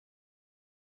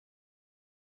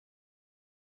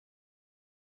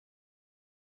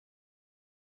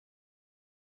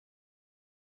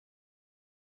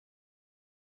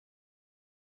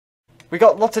We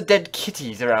got lots of dead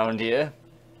kitties around here.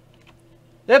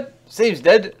 Yep, seems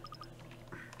dead.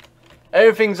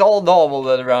 Everything's all normal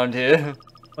then around here.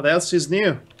 What else is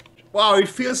new? Wow, it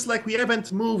feels like we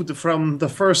haven't moved from the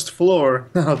first floor,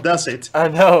 now does it? I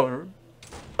know.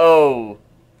 Oh,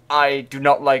 I do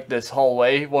not like this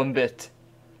hallway one bit.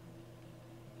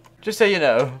 Just so you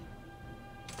know.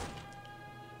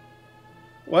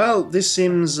 Well, this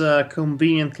seems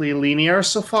conveniently linear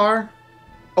so far.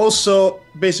 Also,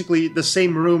 basically the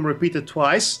same room repeated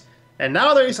twice. And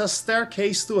now there is a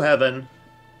staircase to heaven.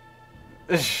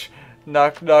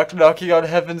 Knock, knock, knocking on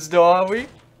heaven's door, are we?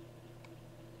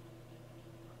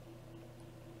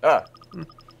 Ah.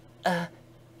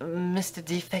 Mr.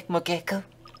 Defect Mogeko?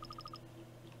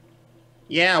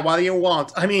 Yeah, what do you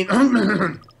want? I mean,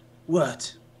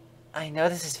 what? I know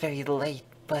this is very late,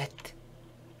 but...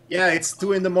 Yeah, it's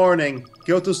 2 in the morning.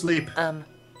 Go to sleep.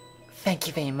 Thank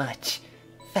you very much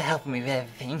for helping me with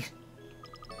everything.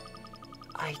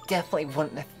 I definitely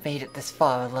wouldn't have made it this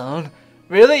far alone.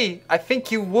 Really? I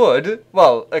think you would.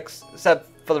 Well, except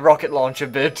for the rocket launcher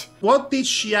bit. What did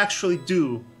she actually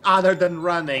do, other than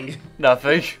running?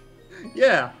 Nothing.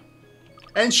 Yeah.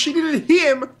 And she needed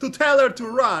him to tell her to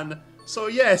run. So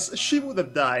yes, she would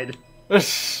have died.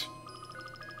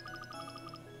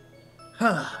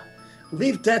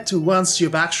 Leave that to once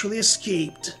you've actually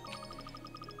escaped.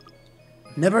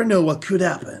 Never know what could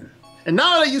happen. And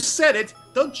now that you said it,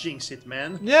 don't jinx it,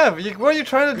 man. Yeah, but what are you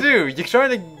trying to do? You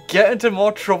trying to get into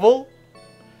more trouble?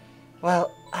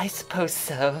 Well, I suppose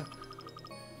so.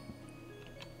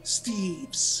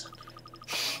 Steve's.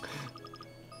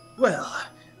 Well,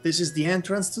 this is the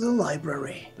entrance to the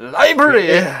library.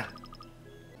 Library!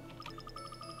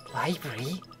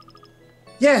 Library?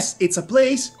 Yes, it's a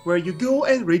place where you go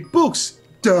and read books.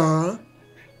 Duh.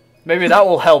 Maybe that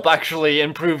will help actually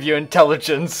improve your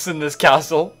intelligence in this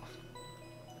castle.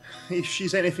 If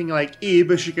she's anything like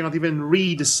Ib, she cannot even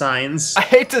read signs. I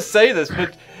hate to say this,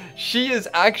 but she is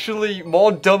actually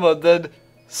more dumber than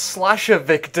slasher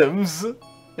victims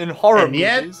in horror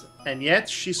movies. And yet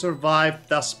she survived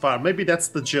thus far. Maybe that's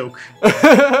the joke.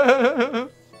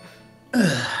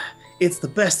 It's the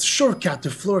best shortcut to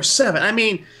floor 7. I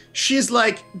mean, she's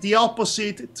like the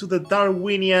opposite to the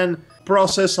Darwinian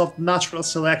process of natural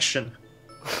selection.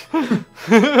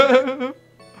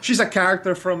 She's a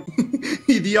character from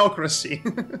Idiocracy.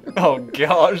 Oh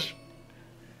gosh.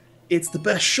 It's the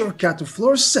best shortcut to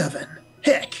floor 7.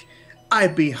 Heck,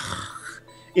 it'd be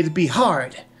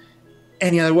hard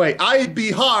any other way. I'd be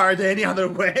hard any other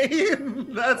way.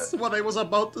 That's what I was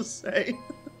about to say.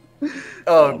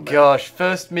 Oh gosh,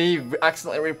 first me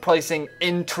accidentally replacing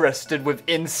interested with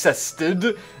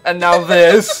incested, and now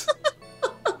this.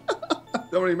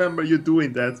 Don't remember you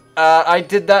doing that. I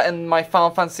did that in my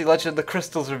Final Fantasy Legend of the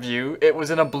Crystals review. It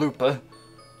was in a blooper.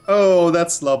 Oh,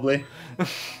 that's lovely.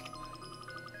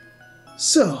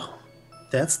 So,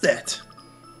 that's that.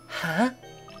 Huh?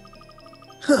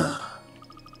 Huh.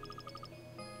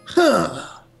 Huh.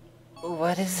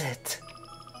 What is it?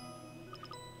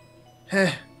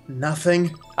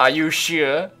 Nothing. Are you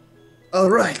sure?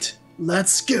 Alright,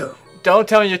 let's go. Don't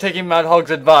tell me you're taking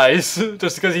Madhog's advice,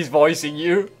 just because he's voicing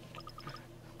you.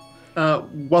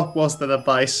 What was that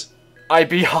advice? I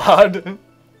be hard.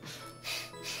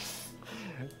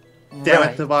 Damn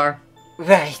it, Tavar.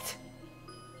 Right.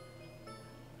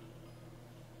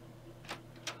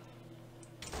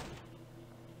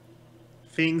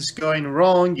 Things going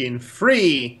wrong in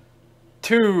 3,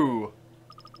 2.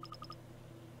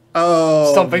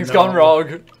 Oh, Something's no. gone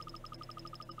wrong.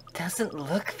 Doesn't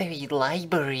look very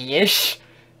library-ish,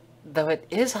 though it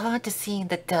is hard to see in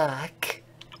the dark.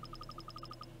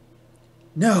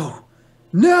 No!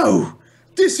 No!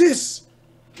 This is...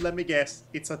 Let me guess,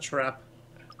 it's a trap.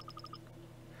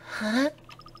 Huh?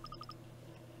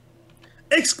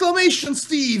 Exclamation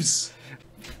Steves!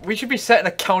 We should be setting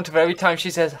a counter every time she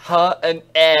says huh and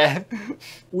eh.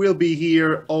 We'll be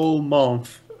here all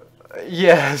month.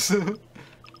 Yes.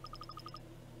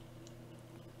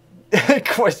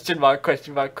 Question mark,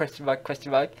 question mark, question mark,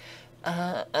 question mark.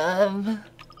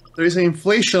 There is an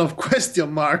inflation of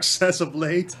question marks as of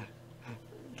late.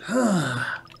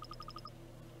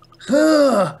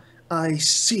 I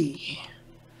see.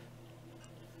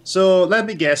 So, let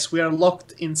me guess, we are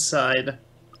locked inside.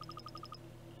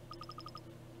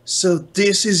 So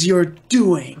this is your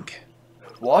doing.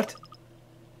 What?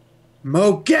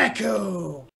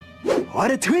 Mogeko!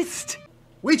 What a twist!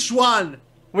 Which one?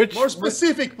 Which? More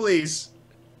specific, please.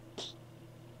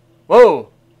 Whoa!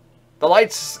 The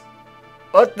lights...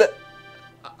 What the...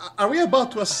 Are we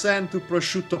about to ascend to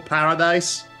prosciutto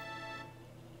paradise?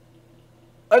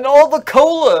 And all the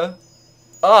cola!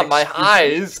 Ah, my Excuse me?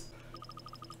 eyes!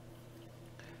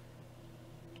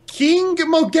 King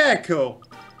Mogeko.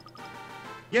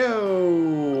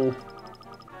 Yo.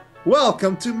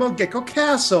 Welcome to Mogeko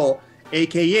Castle,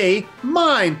 aka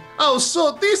mine. Oh,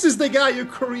 so this is the guy who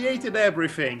created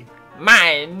everything.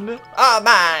 Mine! Ah,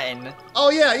 mine! Oh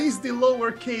yeah, he's the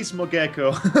lowercase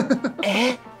Mogeko.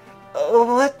 Eh?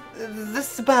 What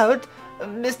this about,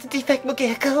 Mr. Defect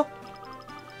Mogeko?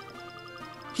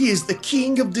 He is the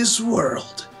king of this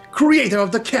world, creator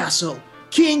of the castle,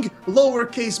 King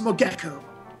lowercase Mogeko.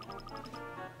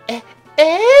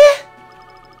 Eh?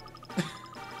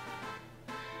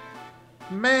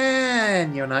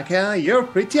 Man, Yonaka, you're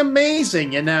pretty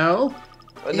amazing, you know?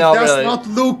 He No, does really. not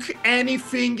look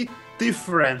anything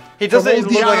different. He doesn't from all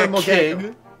the look like other a Mogeko.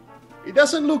 king. He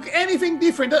doesn't look anything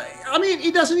different. I mean,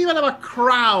 he doesn't even have a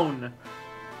crown.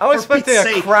 I was For expecting Pete's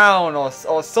a sake. crown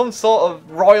or some sort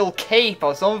of royal cape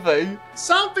or something.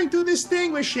 Something to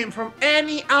distinguish him from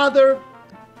any other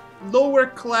lower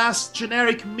class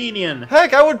generic minion.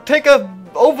 Heck, I would take a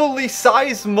overly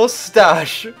sized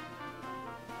mustache.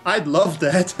 I'd love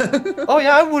that. Oh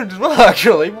yeah, I would as well,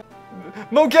 actually.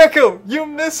 Mogeko, you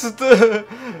missed an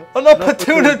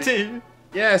opportunity.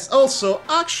 Yes, also,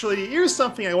 actually, here's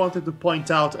something I wanted to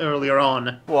point out earlier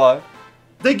on. What?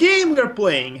 The game we're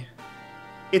playing,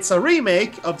 it's a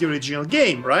remake of the original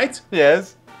game, right?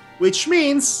 Yes. Which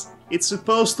means it's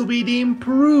supposed to be the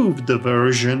improved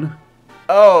version.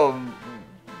 Oh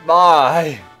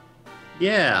my.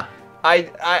 Yeah.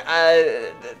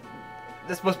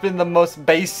 This must have been the most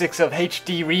basics of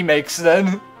HD remakes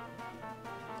then.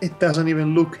 It doesn't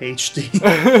even look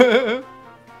HD.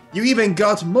 You even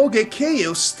got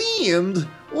Mogeko steamed!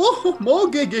 Oh,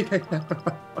 Mogeko!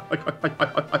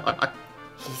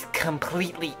 He's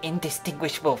completely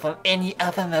indistinguishable from any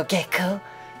other Mogeko.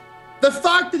 The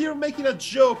fact that you're making a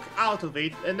joke out of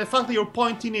it, and the fact that you're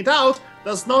pointing it out,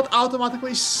 does not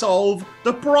automatically solve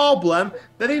the problem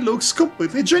that it looks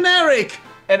completely generic!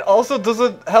 And also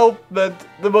doesn't help that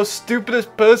the most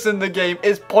stupidest person in the game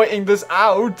is pointing this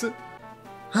out.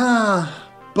 Ah,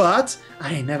 but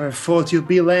I never thought you'd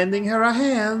be lending her a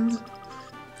hand.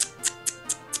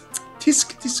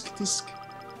 Tisk, tisk, tisk.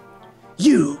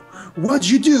 You, what'd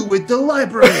you do with the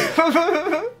library?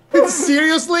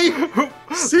 Seriously?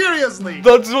 Seriously?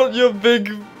 That's what your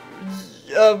big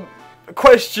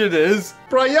question is.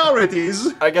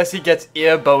 Priorities? I guess he gets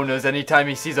ear boners anytime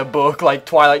he sees a book, like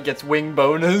Twilight gets wing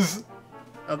boners.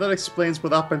 That explains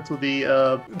what happened to the,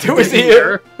 To his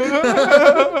ear.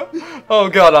 Oh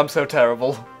god, I'm so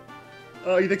terrible.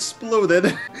 It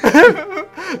exploded.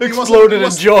 Exploded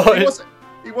in joy.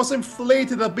 It was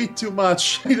inflated a bit too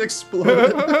much. It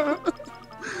exploded.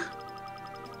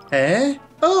 Eh?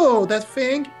 Oh, that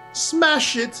thing?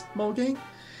 Smash it, Mogi.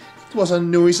 It was a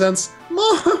nuisance.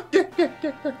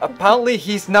 Apparently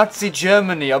he's Nazi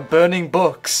Germany are burning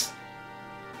books.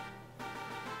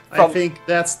 I think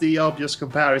that's the obvious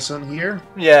comparison here.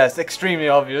 Yes, extremely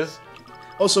obvious.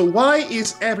 Also, why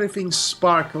is everything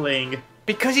sparkling?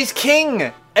 Because he's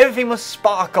king! Everything must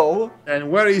sparkle. And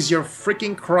where is your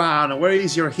freaking crown? Where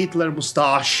is your Hitler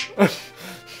mustache?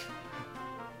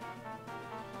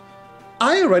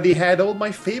 I already had all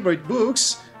my favorite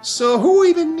books, so who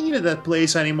even needed that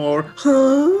place anymore?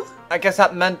 Huh? I guess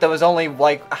that meant there was only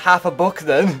like half a book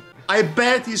then. I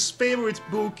bet his favorite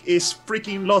book is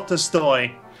freaking Lotus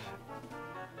Toy.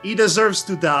 He deserves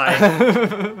to die.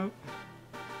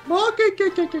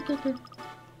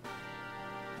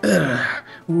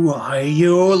 Why,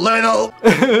 you little...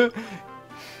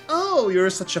 Oh, you're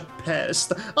such a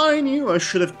pest. I knew I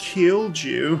should have killed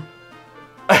you.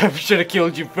 I should have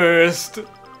killed you first.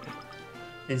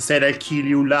 Instead, I kill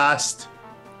you last.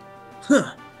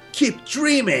 Huh. Keep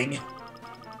dreaming.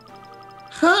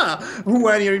 Ha!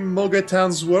 When you're in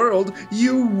Mogatan's world,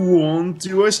 you won't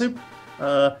do as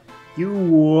you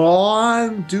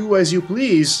won't do as you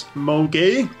please,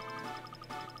 Moge.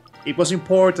 It was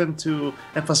important to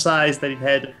emphasize that it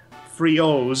had 3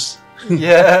 O's.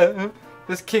 Yeah.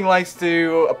 This king likes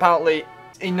to apparently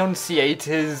enunciate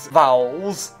his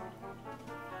vowels.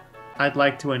 I'd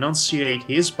like to enunciate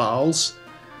his vowels.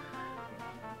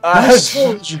 My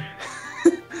soldier.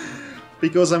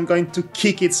 Because I'm going to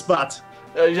kick its butt.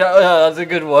 Yeah, that's a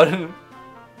good one.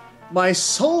 My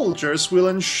soldiers will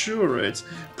ensure it.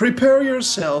 Prepare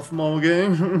yourself,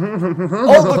 Moge.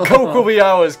 All the coke will be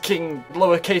ours, King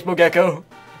lowercase Mogeko.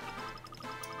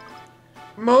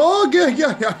 Moge!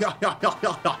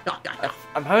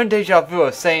 I'm having deja vu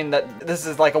of saying that this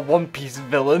is like a One Piece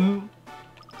villain.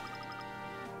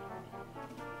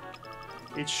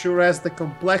 It sure has the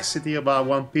complexity of a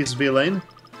One Piece villain.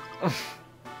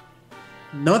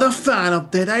 Not a fan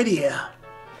of that idea.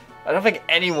 I don't think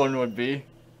anyone would be.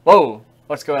 Whoa,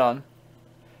 what's going on?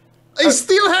 He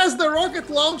still has the rocket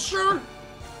launcher?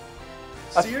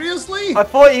 Seriously? I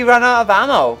thought he ran out of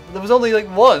ammo. There was only like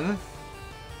one.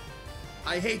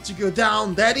 I hate to go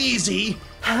down that easy.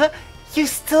 Huh? You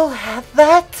still have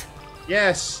that?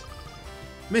 Yes.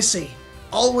 Missy,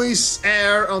 always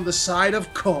err on the side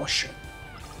of caution.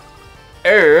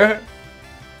 Eh?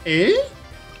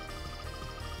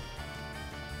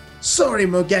 Sorry,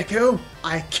 Mogeko.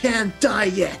 I can't die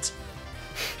yet.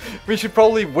 We should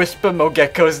probably whisper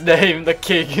Mogeko's name, the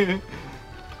king.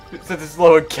 Since it's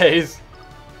lowercase.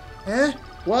 Eh?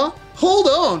 Well, hold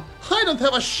on. I don't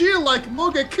have a shield like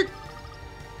Mogeko.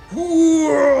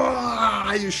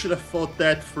 You should have thought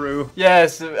that through.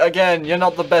 Yes, again, you're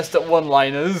not the best at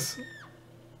one-liners.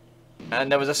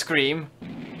 And there was a scream.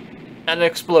 And an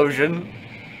explosion.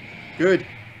 Good.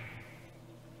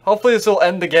 Hopefully this will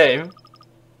end the game.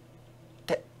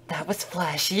 That was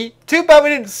flashy. Too bad we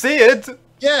didn't see it!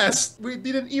 Yes, we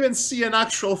didn't even see an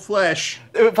actual flash.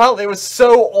 Apparently it was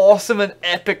so awesome and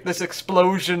epic, this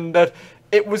explosion, that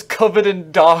it was covered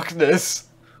in darkness.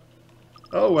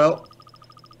 Oh well.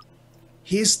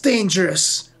 He's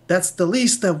dangerous. That's the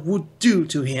least I would do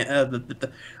to him.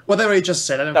 Whatever he just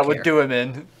said, I don't care. That would do him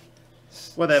in.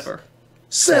 Whatever.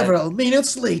 Several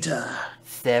minutes later.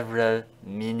 Several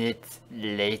minutes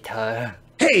later.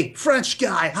 Hey, French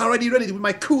guy, already ready with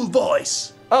my cool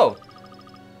voice. Oh.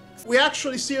 We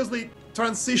actually seriously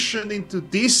transitioned into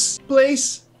this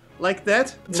place? Like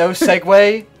that? No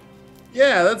segue?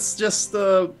 Yeah, that's just,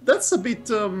 that's a bit,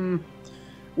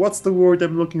 what's the word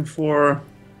I'm looking for?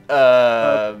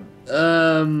 Erratic?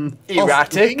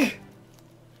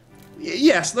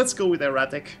 Yes, let's go with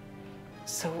erratic.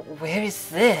 So where is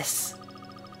this?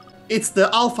 It's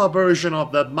the alpha version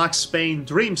of the Max Payne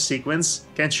dream sequence,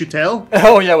 can't you tell?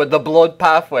 Oh yeah, with the blood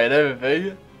pathway and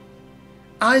everything.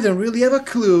 I don't really have a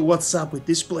clue what's up with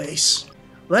this place.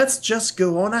 Let's just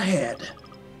go on ahead.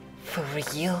 For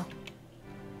real?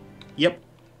 Yep.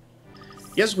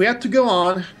 Yes, we had to go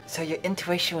on. So your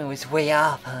intuition was way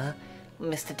off, huh?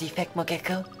 Mr. Defect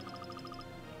Mogeko?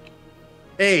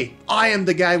 Hey, I am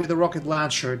the guy with the rocket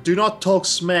launcher. Do not talk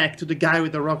smack to the guy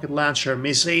with the rocket launcher,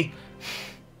 Missy.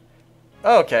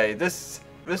 Okay, this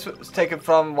was taken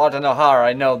from Watanohara,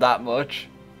 I know that much.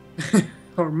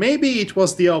 Or maybe it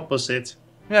was the opposite.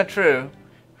 Yeah, true.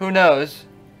 Who knows?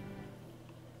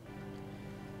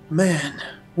 Man,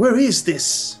 where is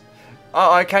this?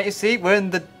 Oh, can't you see? We're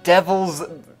in the devil's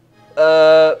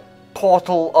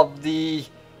portal of the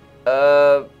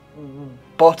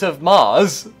butt of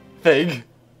Mars thing.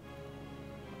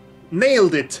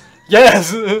 Nailed it!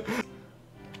 Yes!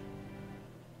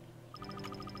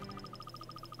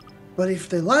 But if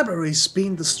the library's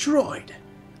been destroyed,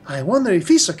 I wonder if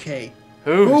he's okay.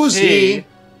 Who's he?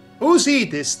 Who's he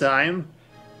this time?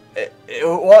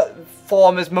 What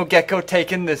form is Mogeko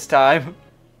taking this time?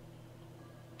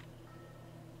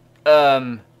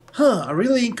 Huh, a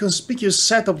really inconspicuous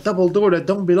set of double doors that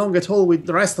don't belong at all with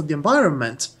the rest of the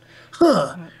environment.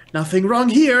 Huh, nothing wrong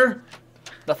here.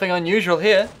 Nothing unusual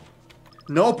here.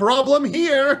 No problem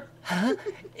here. Huh?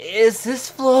 Is this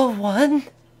floor 1?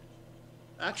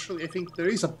 Actually, I think there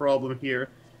is a problem here.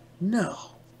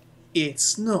 No,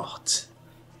 it's not.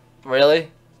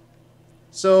 Really?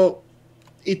 So,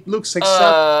 it looks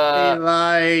exactly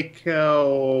like...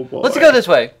 Oh boy. Let's go this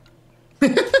way.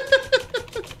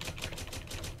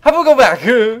 How about we go back?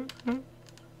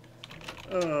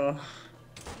 Oh,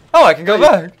 I can go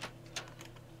back.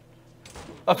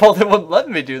 I thought they wouldn't let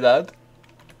me do that.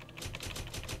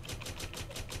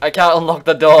 I can't unlock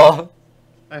the door.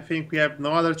 I think we have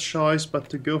no other choice but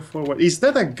to go forward. Is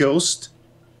that a ghost?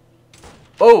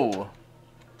 Oh.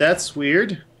 That's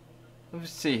weird. Let me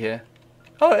see here.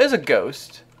 Oh, it is a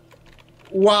ghost.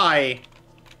 Why?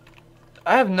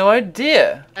 I have no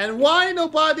idea. And why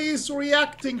nobody's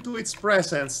reacting to its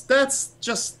presence? That's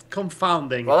just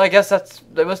confounding. Well, I guess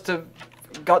they must have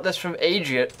got this from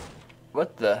Adrian.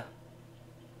 What the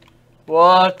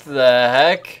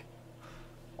heck?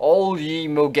 All ye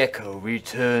Mogeko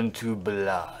return to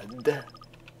blood.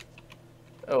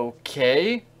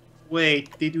 Okay.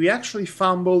 Wait, did we actually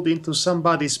fumbled into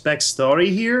somebody's backstory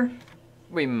here?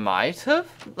 We might have.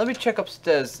 Let me check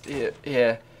upstairs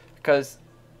here, because...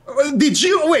 Did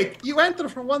you? Wait, you enter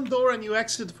from one door and you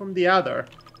exit from the other.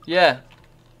 Yeah.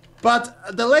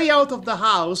 But the layout of the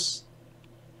house,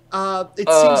 it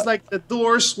seems like the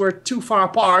doors were too far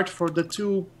apart for the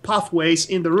two pathways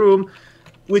in the room,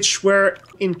 which were,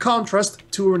 in contrast,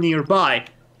 too nearby.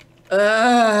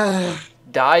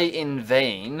 Die in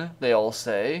vain, they all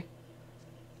say.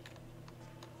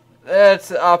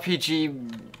 That's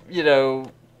RPG, you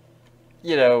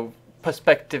know,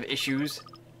 perspective issues.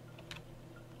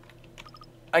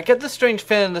 I get the strange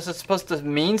feeling this is supposed to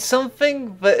mean something,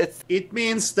 but it's... It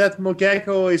means that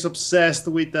Mogeko is obsessed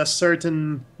with a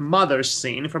certain mother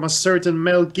scene from a certain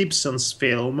Mel Gibson's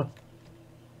film.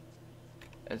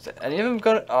 Is any of them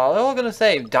gonna... Are they all gonna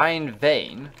say die in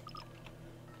vain?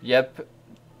 Yep.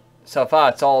 So far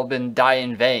it's all been die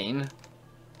in vain.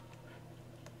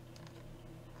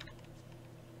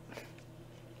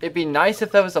 It'd be nice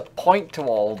if there was a point to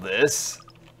all this.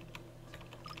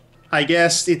 I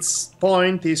guess its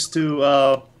point is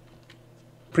to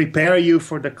prepare you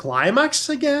for the climax,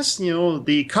 I guess. You know,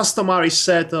 the customary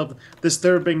set of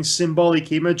disturbing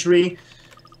symbolic imagery,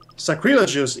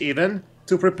 sacrilegious even,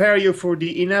 to prepare you for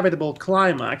the inevitable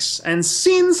climax. And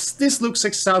since this looks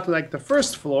exactly like the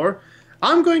first floor,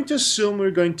 I'm going to assume we're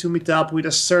going to meet up with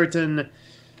a certain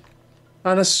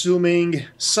unassuming,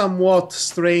 somewhat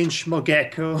strange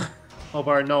Mogeko of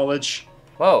our knowledge.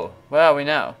 Whoa, where are we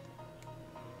now?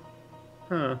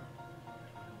 Huh.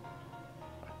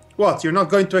 What, you're not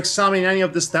going to examine any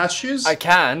of the statues? I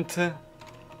can't.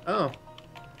 Oh.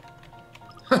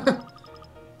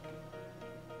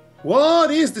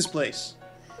 What is this place?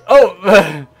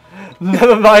 Oh,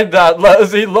 never mind that. Let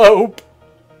us elope.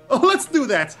 Oh, let's do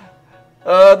that.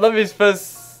 Let me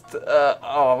first... oh,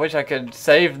 I wish I could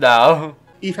save now.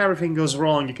 If everything goes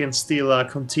wrong, you can still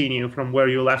continue from where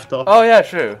you left off. Oh, yeah,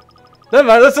 true. Never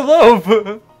mind, let's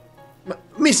elope.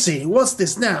 Missy, what's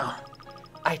this now?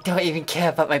 I don't even care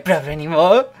about my brother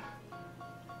anymore.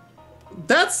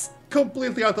 That's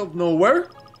completely out of nowhere.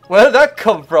 Where did that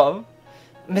come from?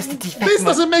 Mr. Defect This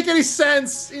doesn't make any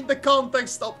sense in the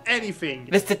context of anything.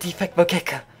 Mr. Defect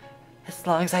Mogeko, as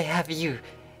long as I have you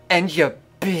and your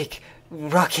big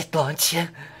rocket launcher,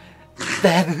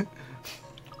 then...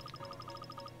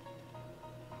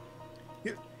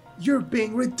 You're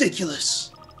being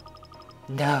ridiculous.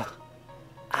 No,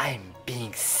 I'm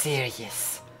being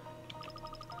serious.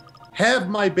 Have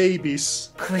my babies.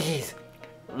 Please,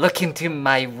 look into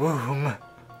my womb.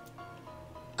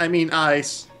 I mean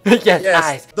eyes. Yes,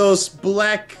 eyes. Those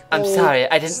black, I'm sorry,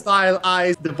 I didn't... style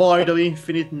eyes devoid of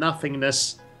infinite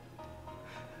nothingness.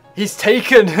 He's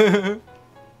taken.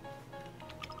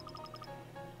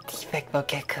 Defect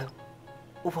Mogeko,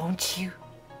 won't you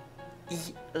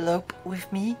elope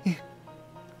with me?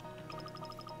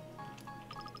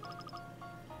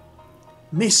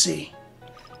 Missy.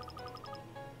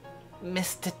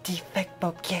 Mr. Defect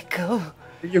Mogeko.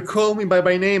 You call me by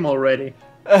my name already.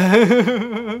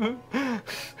 I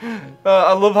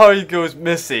love how he goes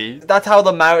Missy. That's how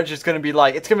the marriage is going to be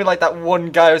like. It's going to be like that one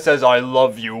guy who says, I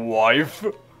love you, wife.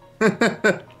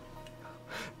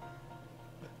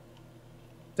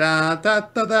 Da da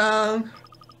da da.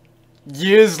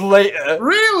 Years later.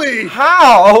 Really?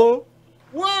 How?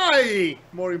 Why?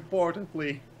 More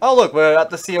importantly. Oh look, we're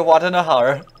at the Sea of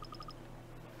Watanahara.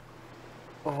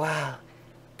 Wow,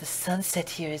 the sunset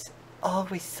here is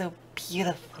always so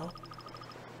beautiful.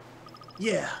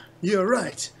 Yeah, you're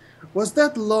right. Was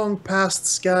that long past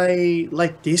sky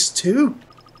like this too?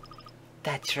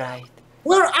 That's right.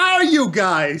 Where are you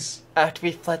guys? After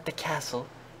we fled the castle,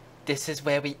 this is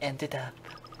where we ended up.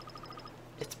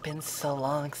 It's been so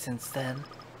long since then,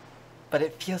 but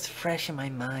it feels fresh in my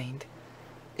mind.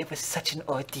 It was such an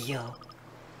ordeal.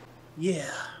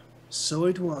 Yeah, so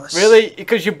it was. Really?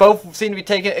 Because you both seem to be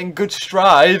taking it in good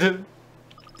stride.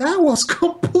 That was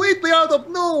completely out of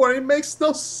nowhere. It makes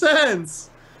no sense.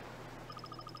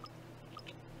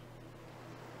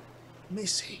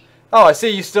 Missy. Oh, I see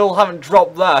you still haven't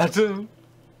dropped that.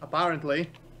 Apparently.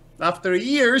 After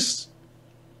years.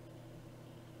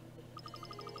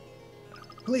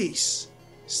 Please,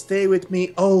 stay with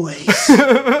me always.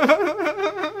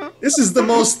 This is the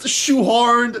most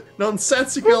shoehorned,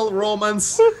 nonsensical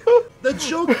romance. The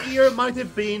joke here might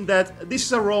have been that this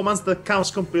is a romance that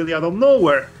comes completely out of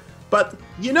nowhere. But,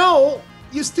 you know,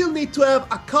 you still need to have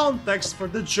a context for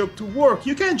the joke to work.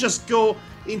 You can't just go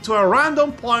into a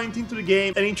random point into the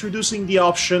game and introducing the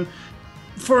option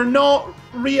for no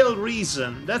real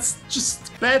reason. That's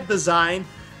just bad design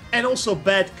and also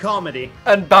bad comedy.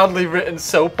 And badly written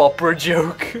soap opera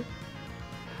joke.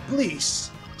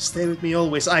 Please, stay with me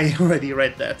always. I already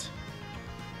read that.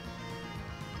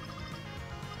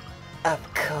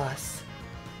 Of course.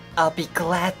 I'll be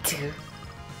glad to.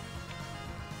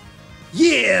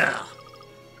 Yeah!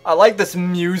 I like this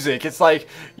music. It's like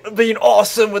being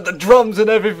awesome with the drums and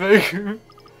everything.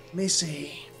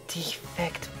 Missy.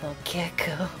 Defect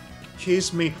Mogeko.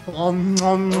 Kiss me.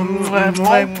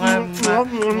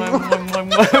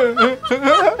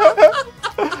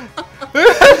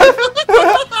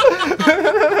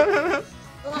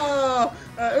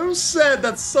 Who said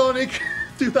that Sonic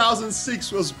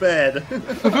 2006 was bad?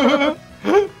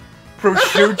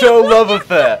 Prosciutto love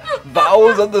affair.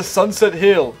 Vows on the Sunset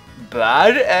Hill.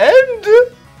 Bad end?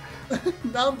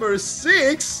 Number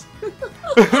 6?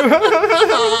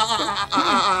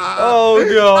 Oh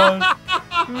god.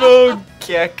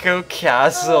 Mogeko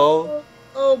Castle.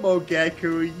 Oh,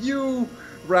 Mogeko, you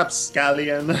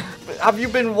rapscallion. Have you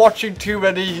been watching too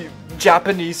many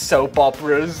Japanese soap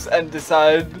operas and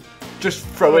decide just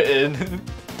throw it in?